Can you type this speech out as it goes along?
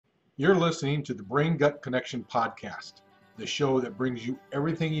You're listening to the Brain Gut Connection podcast, the show that brings you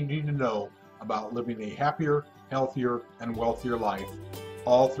everything you need to know about living a happier, healthier, and wealthier life,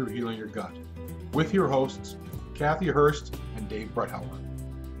 all through healing your gut. With your hosts, Kathy Hurst and Dave Bretthauer.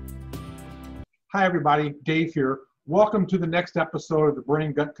 Hi, everybody. Dave here. Welcome to the next episode of the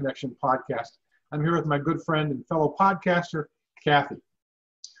Brain Gut Connection podcast. I'm here with my good friend and fellow podcaster, Kathy.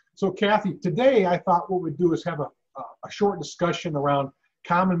 So, Kathy, today I thought what we'd do is have a short discussion around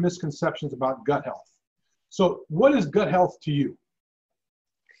common misconceptions about gut health. So what is gut health to you?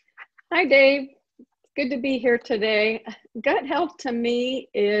 Hi, Dave. It's good to be here today. Gut health to me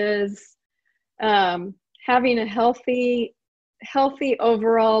is having a healthy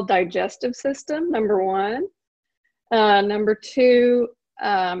overall digestive system, number one. Number two,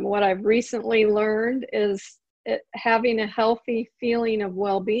 what I've recently learned is having a healthy feeling of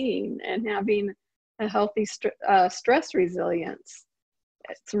well-being and having a healthy stress resilience.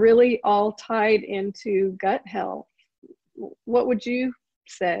 It's really all tied into gut health. What would you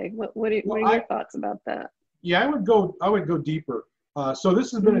say? What are your thoughts about that? Yeah, I would go deeper. So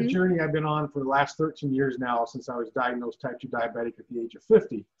this has been a journey I've been on for the last 13 years now, since I was diagnosed type 2 diabetic at the age of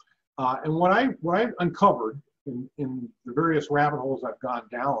 50. And what I've uncovered in the various rabbit holes I've gone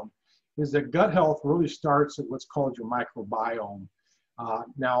down is that gut health really starts at what's called your microbiome.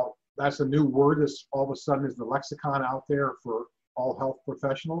 Now, that's a new word that's all of a sudden is the lexicon out there for all health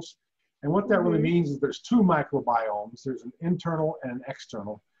professionals. And what that really means is there's two microbiomes. There's an internal and an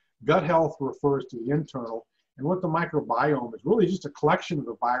external. Gut health refers to the internal. And what the microbiome is really just a collection of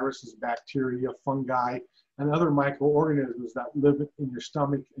the viruses, bacteria, fungi, and other microorganisms that live in your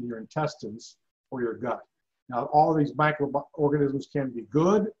stomach and your intestines or your gut. Now, all of these microorganisms can be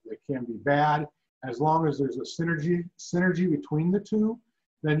good, they can be bad. As long as there's a synergy between the two,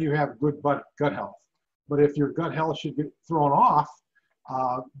 then you have good gut health. But if your gut health should get thrown off,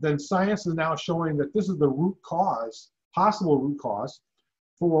 then science is now showing that this is the root cause, possible root cause,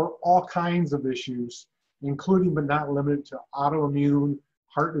 for all kinds of issues, including but not limited to autoimmune,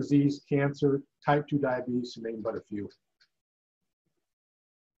 heart disease, cancer, type 2 diabetes, to name but a few.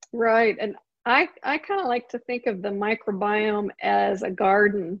 Right, and I kind of like to think of the microbiome as a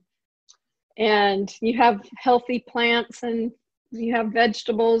garden. And you have healthy plants and you have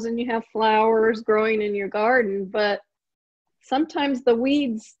vegetables and you have flowers growing in your garden, but sometimes the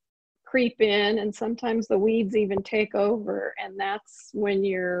weeds creep in and sometimes the weeds even take over. And that's when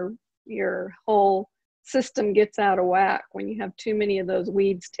your whole system gets out of whack, when you have too many of those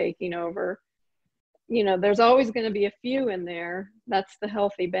weeds taking over. You know, there's always going to be a few in there. That's the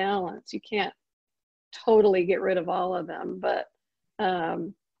healthy balance. You can't totally get rid of all of them, but,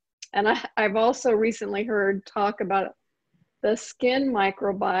 and I've also recently heard talk about the skin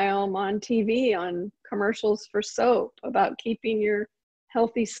microbiome on TV, on commercials for soap, about keeping your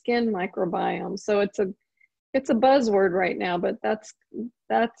healthy skin microbiome. So it's a buzzword right now, but that's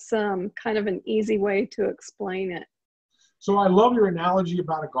kind of an easy way to explain it. So I love your analogy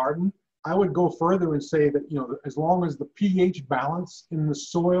about a garden. I would go further and say that, you know, as long as the pH balance in the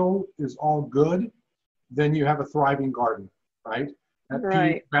soil is all good, then you have a thriving garden, right? That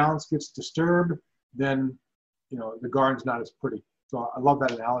pH balance gets disturbed, then you know, the garden's not as pretty. So I love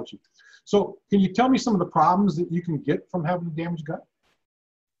that analogy. So can you tell me some of the problems that you can get from having a damaged gut?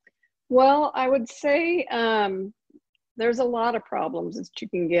 Well, I would say there's a lot of problems that you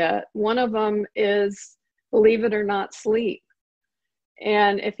can get. One of them is, believe it or not, sleep.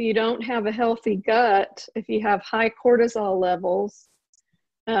 And if you don't have a healthy gut, if you have high cortisol levels,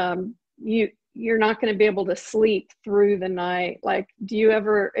 you're not going to be able to sleep through the night. Like, do you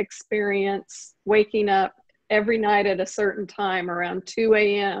ever experience waking up every night at a certain time around 2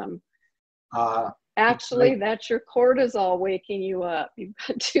 a.m.? Actually, that's your cortisol waking you up. You've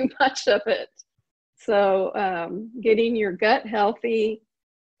got too much of it. So getting your gut healthy,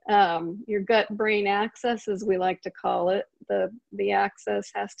 your gut-brain axis, as we like to call it, the axis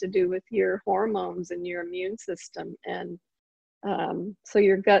has to do with your hormones and your immune system. And so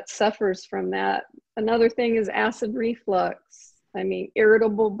your gut suffers from that. Another thing is acid reflux. I mean,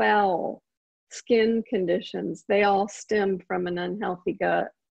 irritable bowel, skin conditions, they all stem from an unhealthy gut.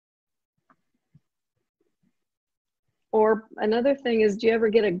 Or another thing is, do you ever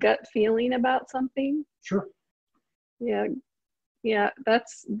get a gut feeling about something? Sure. Yeah,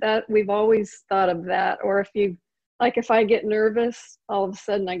 that we've always thought of that. Or if I get nervous, all of a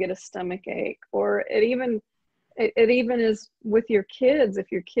sudden I get a stomach ache. Or it even is with your kids.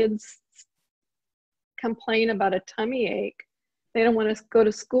 If your kids complain about a tummy ache, they don't want to go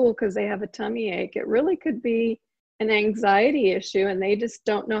to school because they have a tummy ache. It really could be an anxiety issue and they just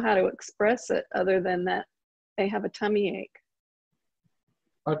don't know how to express it other than that they have a tummy ache.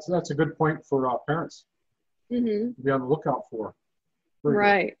 That's a good point for parents Mm-hmm. to be on the lookout for. Very good.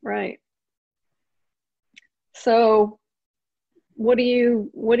 Right, right. So what do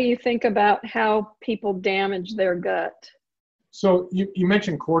you think about how people damage their gut? So you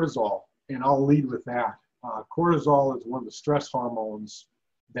mentioned cortisol, and I'll lead with that. Cortisol is one of the stress hormones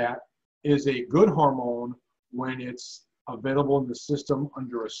that is a good hormone when it's available in the system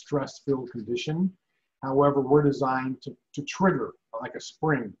under a stress-filled condition. However, we're designed to trigger like a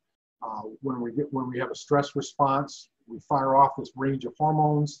spring. When we have a stress response, we fire off this range of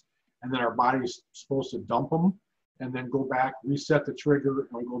hormones, and then our body's supposed to dump them, and then go back, reset the trigger, and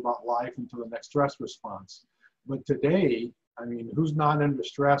we go about life until the next stress response. But today, I mean, who's not under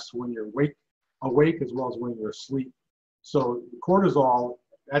stress when you're awake as well as when you're asleep? So cortisol,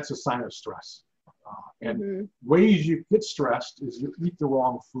 that's a sign of stress. And ways you get stressed is you eat the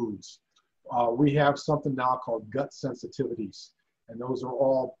wrong foods. We have something now called gut sensitivities, and those are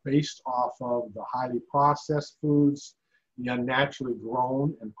all based off of the highly processed foods, the unnaturally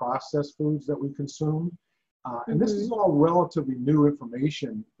grown and processed foods that we consume. And this is all relatively new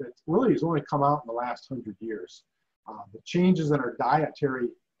information that really has only come out in the last 100 years. The changes in our dietary,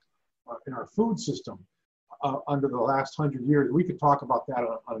 in our food system under the last 100 years, we could talk about that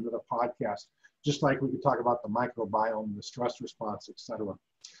on another podcast, just like we could talk about the microbiome, the stress response, et cetera.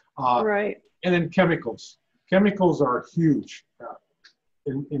 Right. And then chemicals. Chemicals are huge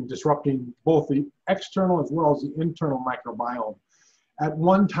in disrupting both the external as well as the internal microbiome. At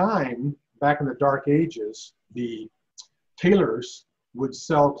one time, back in the dark ages, the tailors would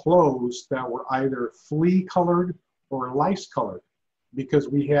sell clothes that were either flea colored or lice colored, because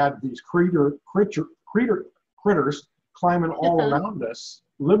we had these critters climbing all around us,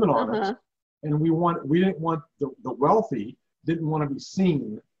 living on us, and we didn't want the wealthy didn't want to be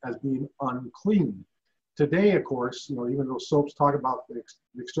seen as being unclean. Today, of course, even though soaps talk about the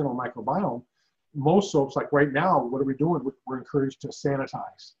external microbiome, most soaps, like right now, what are we doing? We're encouraged to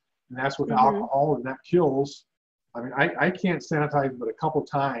sanitize, and that's with alcohol, and that kills. I mean, I can't sanitize but a couple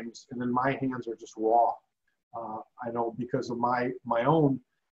times, and then my hands are just raw. I know because of my own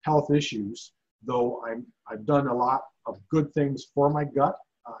health issues, though I've done a lot of good things for my gut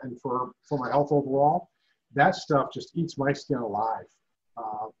and for my health overall. That stuff just eats my skin alive.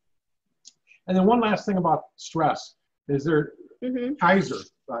 And then one last thing about stress is there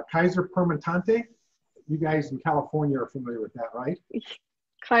Kaiser Permanente. You guys in California are familiar with that, right?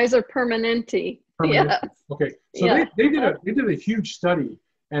 Kaiser Permanente. Permanente. Yes. Okay, so they did a huge study,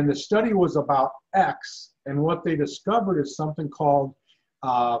 and the study was about X, and what they discovered is something called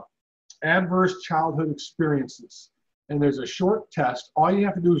adverse childhood experiences. And there's a short test. All you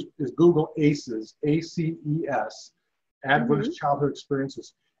have to do is Google ACEs, ACES, adverse childhood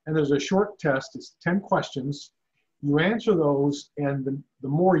experiences. And there's a short test. It's 10 questions. You answer those, and the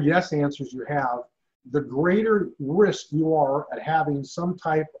more yes answers you have, the greater risk you are at having some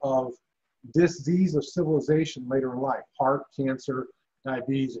type of disease of civilization later in life, heart, cancer,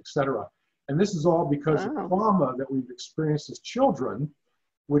 diabetes, etc. And this is all because of trauma that we've experienced as children,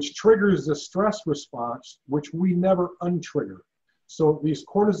 which triggers the stress response, which we never untrigger. So these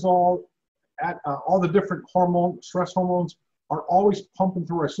cortisol, all the different stress hormones are always pumping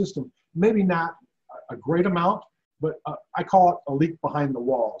through our system. Maybe not a great amount, but I call it a leak behind the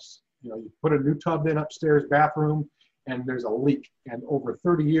walls. You put a new tub in upstairs bathroom, and there's a leak. And over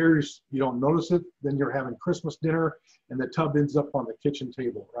 30 years, you don't notice it. Then you're having Christmas dinner, and the tub ends up on the kitchen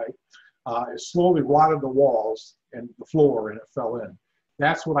table, right? It slowly rotted the walls and the floor, and it fell in.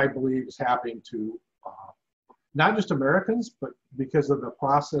 That's what I believe is happening to not just Americans, but because of the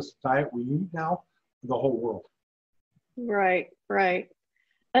processed diet we eat now, the whole world. Right, right.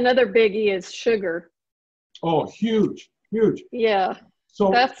 Another biggie is sugar. Oh, huge, huge. Yeah. So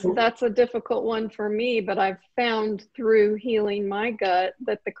that's a difficult one for me, but I've found through healing my gut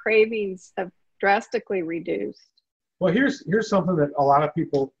that the cravings have drastically reduced. Well, here's something that a lot of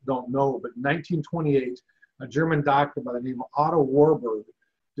people don't know, but in 1928, a German doctor by the name of Otto Warburg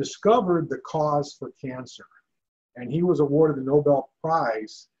discovered the cause for cancer. And he was awarded the Nobel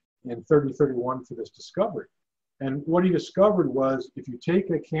Prize in 3031 for this discovery. And what he discovered was if you take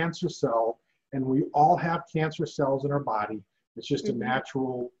a cancer cell, and we all have cancer cells in our body, it's just a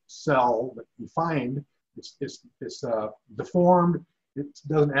natural cell that you find. It's deformed, it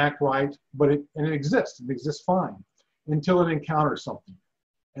doesn't act right, but it exists. It exists fine until it encounters something.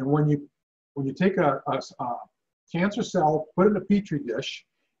 And when you take a cancer cell, put it in a petri dish,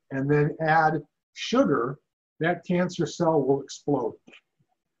 and then add sugar, that cancer cell will explode.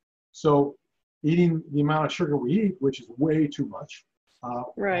 So eating the amount of sugar we eat, which is way too much,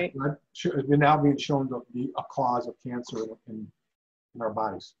 right, is now being shown to be a cause of cancer in in our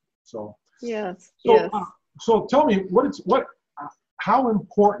bodies. So, Yes. so, Yes. so tell me, how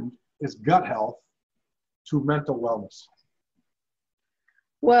important is gut health to mental wellness?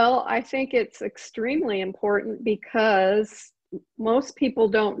 Well, I think it's extremely important because most people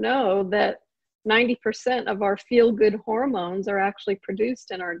don't know that 90% of our feel-good hormones are actually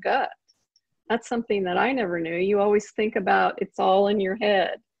produced in our gut. That's something that I never knew. You always think about it's all in your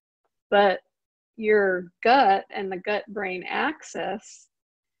head, but your gut and the gut-brain axis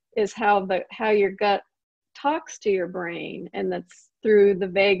is how your gut talks to your brain, and that's through the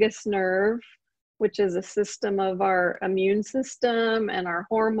vagus nerve, which is a system of our immune system and our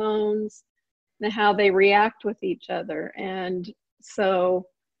hormones and how they react with each other. And so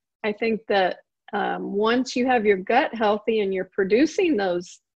I think that once you have your gut healthy and you're producing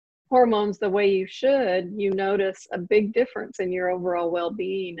those hormones the way you should, you notice a big difference in your overall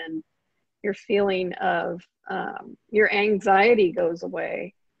well-being, and your feeling of your anxiety goes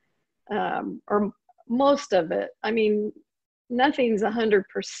away, or most of it. I mean, nothing's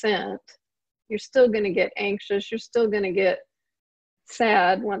 100%. You're still going to get anxious. You're still going to get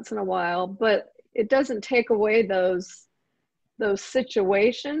sad once in a while, but it doesn't take away those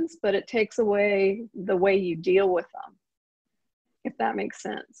situations, but it takes away the way you deal with them, if that makes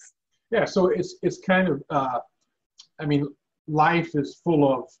sense. Yeah, so it's kind of, I mean, life is full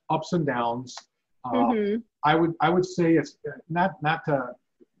of ups and downs. Mm-hmm. I would say it's not the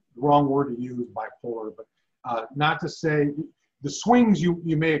wrong word to use, bipolar, but not to say the swings you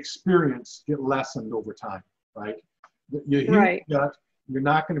may experience get lessened over time, right? You heal Right. your gut, you're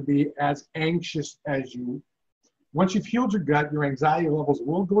not going to be as anxious as you. Once you've healed your gut, your anxiety levels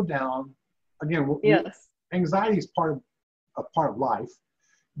will go down. Again, Yes. anxiety is part of life.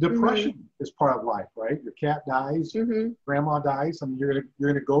 Depression is part of life, right? Your cat dies, your grandma dies. I mean, you're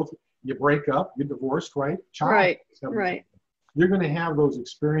gonna go through, you break up, you're divorced, right? Right. Right. You're gonna have those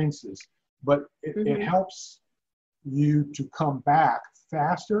experiences, but it helps you to come back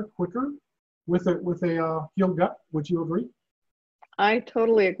faster, quicker with a healed gut. Would you agree? I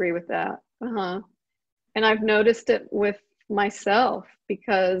totally agree with that. And I've noticed it with myself,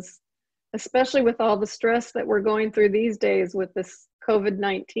 because especially with all the stress that we're going through these days with this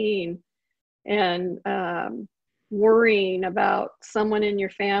COVID-19, and worrying about someone in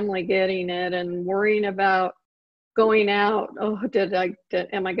your family getting it, and worrying about going out. Oh,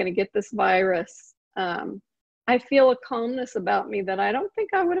 am I going to get this virus? I feel a calmness about me that I don't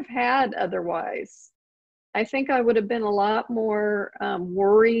think I would have had otherwise. I think I would have been a lot more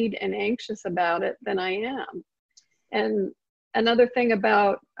worried and anxious about it than I am. And another thing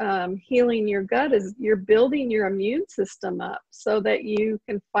about healing your gut is you're building your immune system up so that you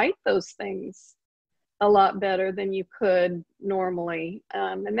can fight those things a lot better than you could normally.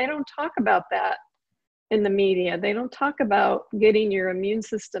 And they don't talk about that in the media. They don't talk about getting your immune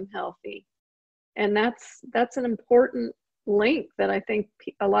system healthy. And that's an important link that I think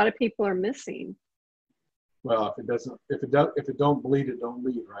a lot of people are missing. Well, if it don't bleed, it don't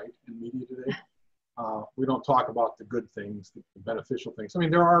lead, right? In media today, we don't talk about the good things, the beneficial things. I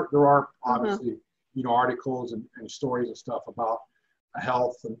mean, there are obviously, articles and stories and stuff about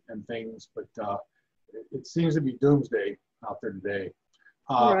health and things, but it seems to be doomsday out there today.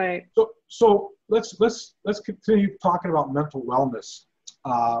 Right. So let's continue talking about mental wellness.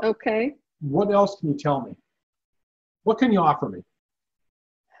 Okay. What else can you tell me? What can you offer me?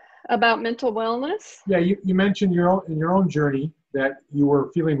 About mental wellness? Yeah, you mentioned in your own journey that you were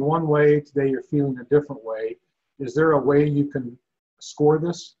feeling one way, today you're feeling a different way. Is there a way you can score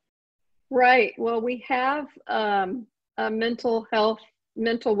this? Right. Well, we have a mental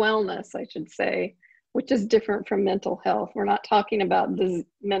wellness, I should say, which is different from mental health. We're not talking about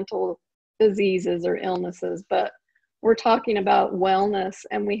mental diseases or illnesses, but we're talking about wellness,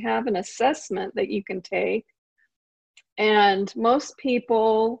 and we have an assessment that you can take. And most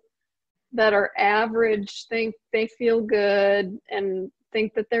people that are average think they feel good and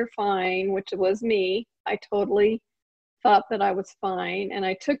think that they're fine, which was me. I totally thought that I was fine. And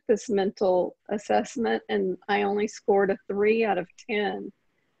I took this mental assessment and I only scored a 3 out of 10,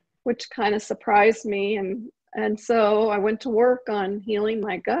 which kind of surprised me. And so I went to work on healing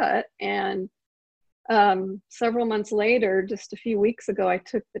my gut. And several months later, just a few weeks ago, I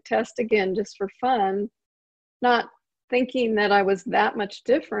took the test again just for fun, not thinking that I was that much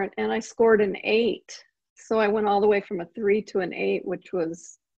different, and I scored an 8. So I went all the way from a 3 to an 8, which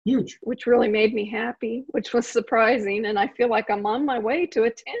was huge, which really made me happy, which was surprising. And I feel like I'm on my way to a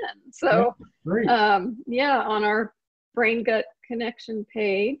 10. So on our Brain Gut Connection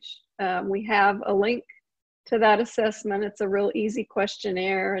page, we have a link to that assessment. It's a real easy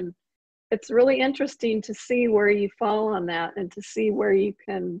questionnaire, and it's really interesting to see where you fall on that and to see where you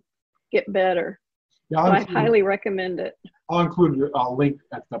can get better. Yeah, So I highly recommend it. I'll include a link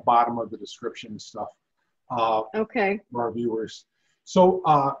at the bottom of the description and stuff Okay. for our viewers. So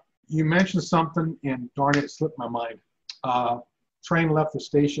you mentioned something, and darn it, it slipped my mind. Train left the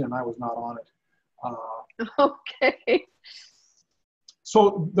station, and I was not on it. Okay.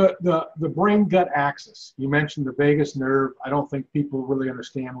 So the brain-gut axis, you mentioned the vagus nerve. I don't think people really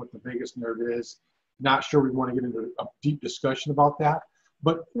understand what the vagus nerve is. Not sure we want to get into a deep discussion about that.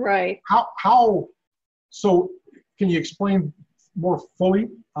 But right. So can you explain more fully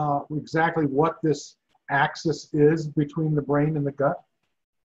exactly what this axis is between the brain and the gut?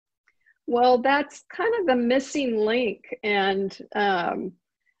 Well, that's kind of the missing link. And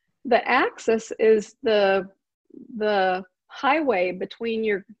the axis is the highway between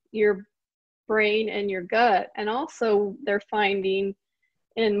your brain and your gut. And also they're finding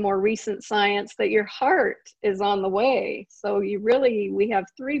in more recent science that your heart is on the way. So we have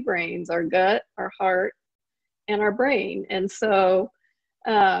three brains: our gut, our heart, and our brain. And so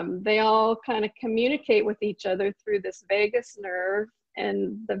they all kind of communicate with each other through this vagus nerve.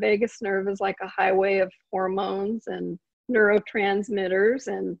 And the vagus nerve is like a highway of hormones and neurotransmitters.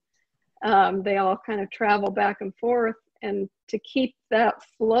 And they all kind of travel back and forth. And to keep that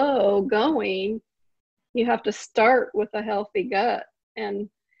flow going, you have to start with a healthy gut. And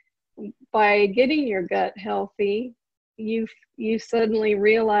by getting your gut healthy, you suddenly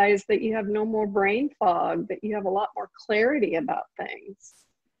realize that you have no more brain fog, that you have a lot more clarity about things.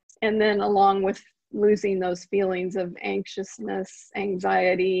 And then along with losing those feelings of anxiousness,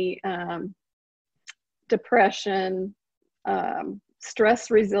 anxiety, depression, stress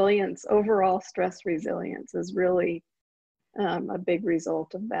resilience, overall stress resilience is really a big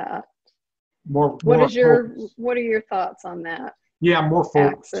result of that. What are your thoughts on that? Yeah, more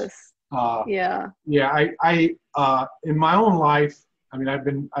focus. Axis. Yeah. I in my own life, I mean, I've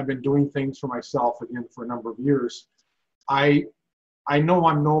been doing things for myself again for a number of years. I know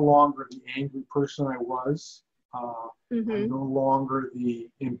I'm no longer the angry person I was. I'm no longer the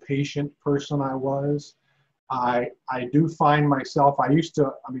impatient person I was. I do find myself, I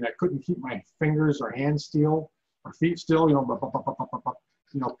couldn't keep my fingers or hands still, or feet still,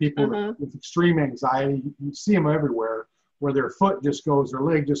 people with extreme anxiety, you see them everywhere, where their foot just goes, their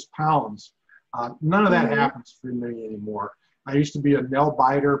leg just pounds. None of that happens for me anymore. I used to be a nail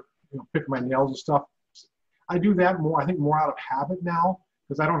biter, pick my nails and stuff. I do that more, I think more out of habit now,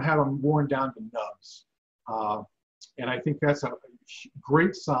 because I don't have them worn down to nubs. And I think that's a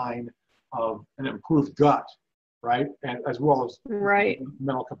great sign of an improved gut, right? And as well as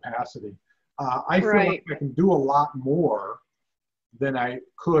mental capacity. I feel like I can do a lot more than I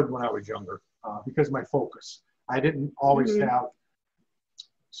could when I was younger because of my focus. I didn't always have,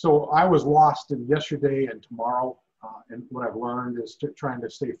 so I was lost in yesterday and tomorrow. And what I've learned is trying to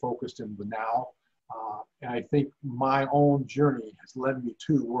stay focused in the now. And I think my own journey has led me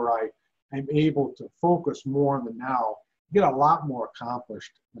to where I am able to focus more on the now, get a lot more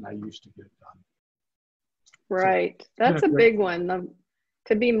accomplished than I used to get done. Right. So, that's a big one,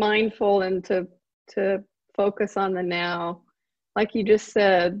 to be mindful and to focus on the now. Like you just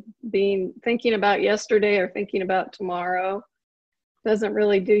said, thinking about yesterday or thinking about tomorrow doesn't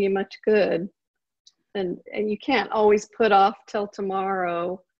really do you much good. And you can't always put off till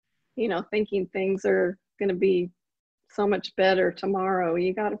tomorrow, thinking things are going to be so much better tomorrow.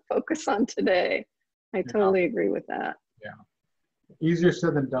 You got to focus on today. I totally agree with that. Yeah. Easier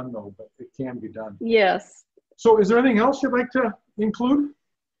said than done though, but it can be done. Yes. So is there anything else you'd like to include?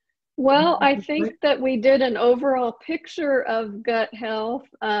 Well, I think that we did an overall picture of gut health.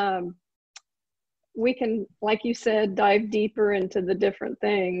 We can, like you said, dive deeper into the different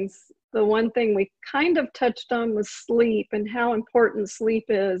things. The one thing we kind of touched on was sleep and how important sleep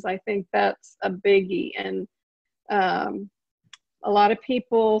is. I think that's a biggie. And a lot of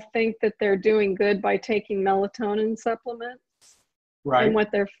people think that they're doing good by taking melatonin supplements. Right. And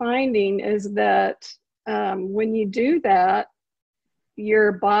what they're finding is that when you do that,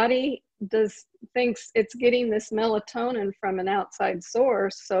 your body thinks it's getting this melatonin from an outside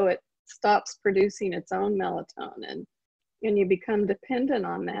source, so it stops producing its own melatonin, and you become dependent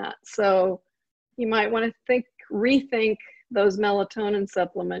on that. So you might want to rethink those melatonin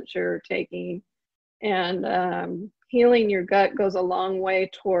supplements you're taking, and healing your gut goes a long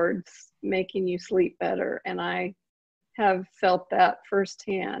way towards making you sleep better. And I have felt that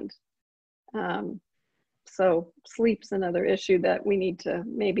firsthand. So sleep's another issue that we need to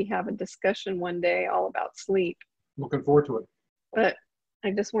maybe have a discussion one day all about sleep. Looking forward to it. But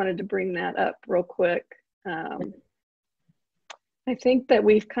I just wanted to bring that up real quick. I think that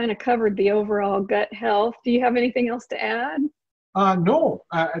we've kind of covered the overall gut health. Do you have anything else to add? No,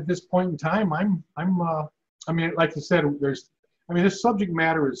 at this point in time, I mean, like you said, this subject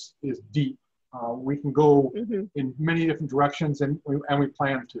matter is deep. We can go in many different directions, and we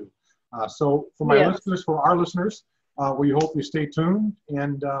plan to. So for my listeners, for our listeners, we hope you stay tuned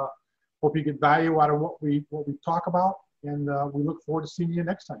and hope you get value out of what we talk about, and we look forward to seeing you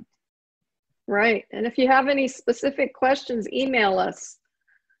next time. Right, and if you have any specific questions, email us,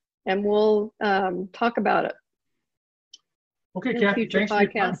 and we'll talk about it. Okay, Kathy, thanks for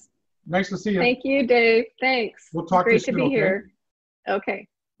your time. Nice to see you. Thank you, Dave. Thanks. We'll talk to you soon. Great to be here. Okay.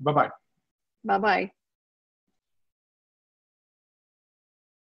 Bye-bye. Bye-bye.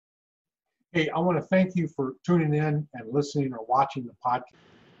 Hey, I want to thank you for tuning in and listening or watching the podcast.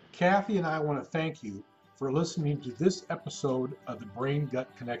 Kathy and I want to thank you for listening to this episode of the Brain Gut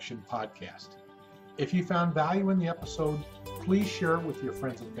Connection podcast. If you found value in the episode, please share it with your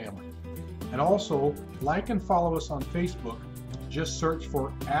friends and family. And also, like and follow us on Facebook. Just search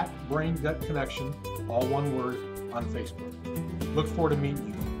for @BrainGutConnection, all one word, on Facebook. Look forward to meeting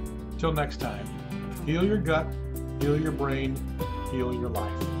you. Till next time, heal your gut, heal your brain, heal your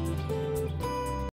life.